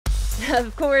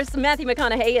Of course, Matthew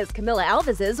McConaughey is Camilla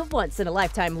Alves's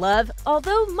once-in-a-lifetime love,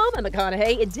 although Mama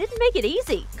McConaughey didn't make it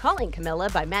easy, calling Camilla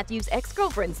by Matthew's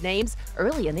ex-girlfriend's names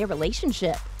early in their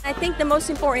relationship. I think the most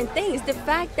important thing is the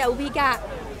fact that we got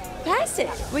past it.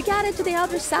 We got into the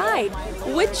other side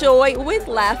with joy, with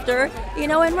laughter,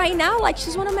 and right now,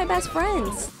 she's one of my best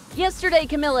friends. Yesterday,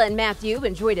 Camilla and Matthew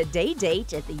enjoyed a day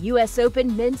date at the U.S.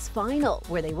 Open men's final,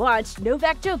 where they watched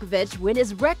Novak Djokovic win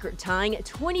his record-tying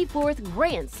 24th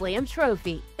Grand Slam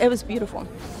trophy. It was beautiful.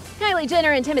 Kylie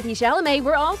Jenner and Timothee Chalamet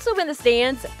were also in the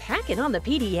stands, packing on the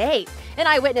PDA. An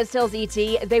eyewitness tells ET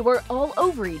they were all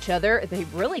over each other. They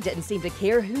really didn't seem to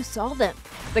care who saw them.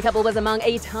 The couple was among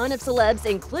a ton of celebs,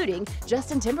 including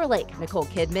Justin Timberlake, Nicole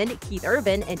Kidman, Keith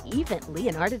Urban, and even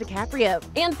Leonardo DiCaprio.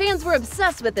 And fans were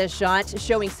obsessed with this shot,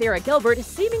 showing Sarah Gilbert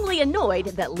seemingly annoyed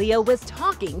that Leo was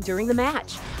talking during the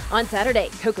match. On Saturday,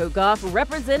 Coco Gauff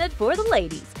represented for the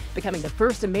ladies, becoming the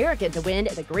first American to win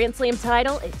the Grand Slam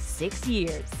title in 6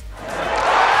 years.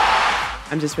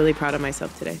 I'm just really proud of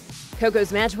myself today.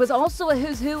 Coco's match was also a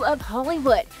who's who of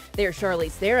Hollywood. There's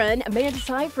Charlize Theron, Amanda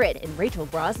Seyfried, and Rachel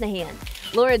Brosnahan.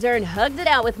 Laura Dern hugged it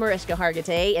out with Mariska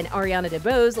Hargitay, and Ariana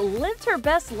DeBose lived her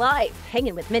best life,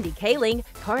 hanging with Mindy Kaling,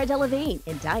 Cara Delevingne,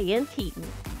 and Diane Keaton.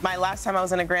 My last time I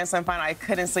was in a Grand Slam final, I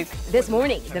couldn't sleep. This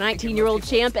morning, the 19-year-old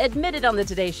champ admitted on the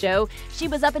Today Show she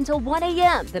was up until 1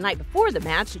 a.m. the night before the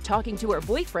match talking to her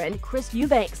boyfriend, Chris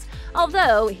Eubanks,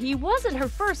 although he wasn't her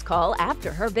first call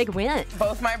after her big win.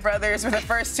 Both my brothers were the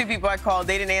first two people I called.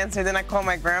 They didn't answer. Then I called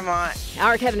my grandma.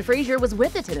 Our Kevin Frazier was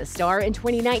with the tennis star in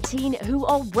 2019, who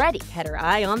already had her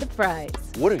eye on the prize.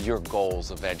 What are your goals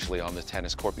eventually on the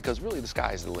tennis court? Because really the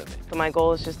sky's the limit. So my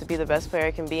goal is just to be the best player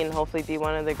I can be and hopefully be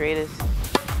one of the greatest.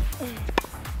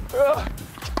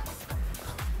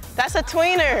 That's a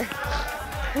tweener.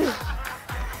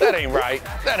 That ain't right.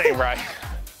 That ain't right.